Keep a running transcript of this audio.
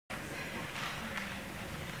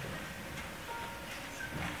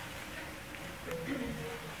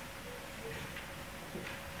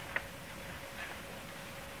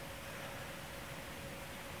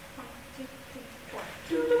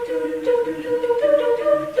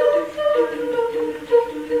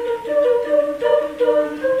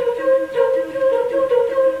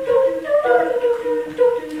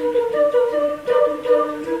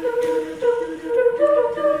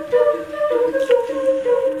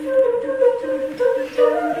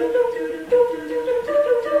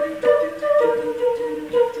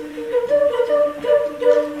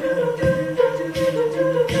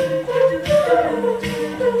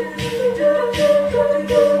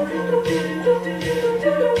I'm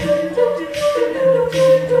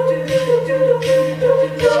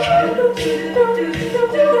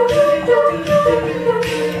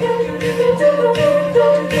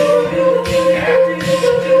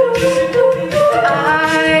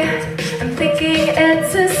thinking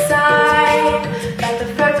it's a sign that the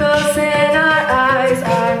freckles in our eyes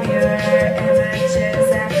are mirror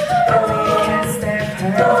images, and when we kiss they're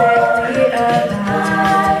perfectly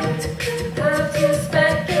aligned. Love to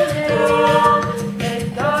speculate that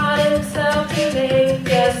God himself can make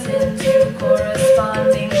us into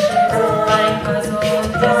corresponding shapes like puzzle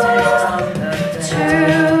pieces on the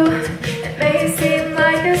true. It may seem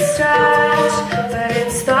like a stretch, but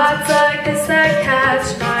it's thoughts like this that catch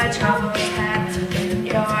my troubled head when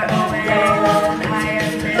you're away. I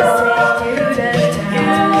am missing you today.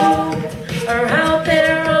 Are out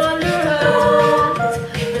there on the road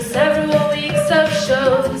for several weeks of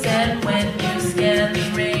shows, and when you scan the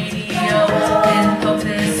radio and hope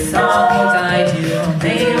this song will guide you,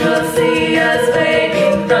 they will see us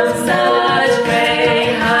waving from such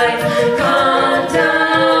great heights. Calm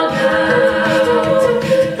down now,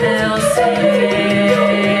 they'll say.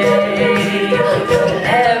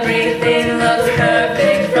 Everything looks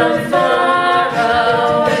perfect from far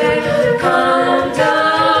away. Calm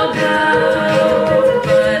down now,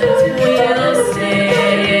 but we'll stay.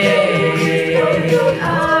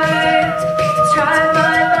 I tried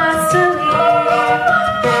my best to leave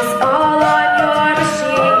this all on your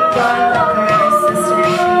machine, but the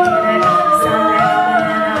persistent beat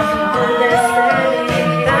silent upon this city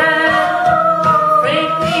that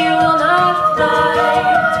frankly will not fly.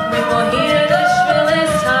 We will hear the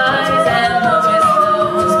shrillest highs and lowest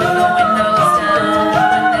lows with the windows down.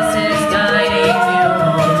 When this is guiding you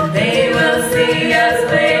home, they will see us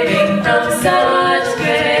waving from such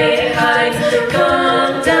great heights.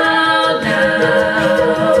 Calm down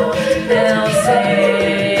now, they'll say.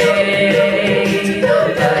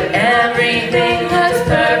 But everything looks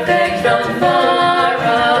perfect from far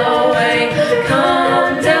away. Calm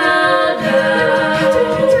down now,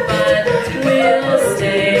 but we'll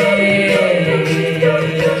stay.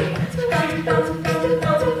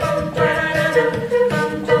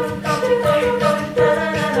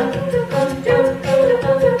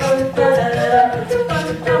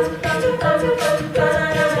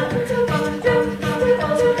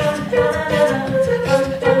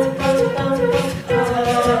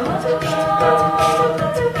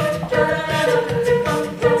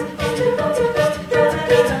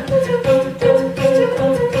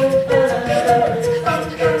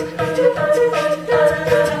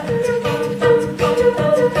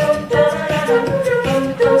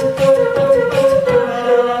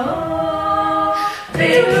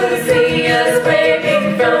 They will see us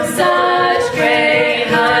waving from such great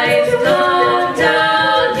heights. Calm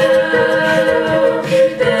down now,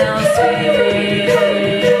 they'll say.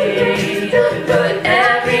 But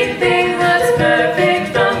everything looks perfect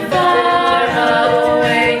from far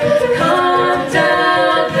away. Calm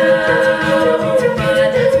down now,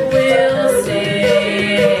 but we'll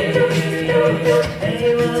stay. They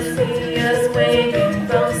will see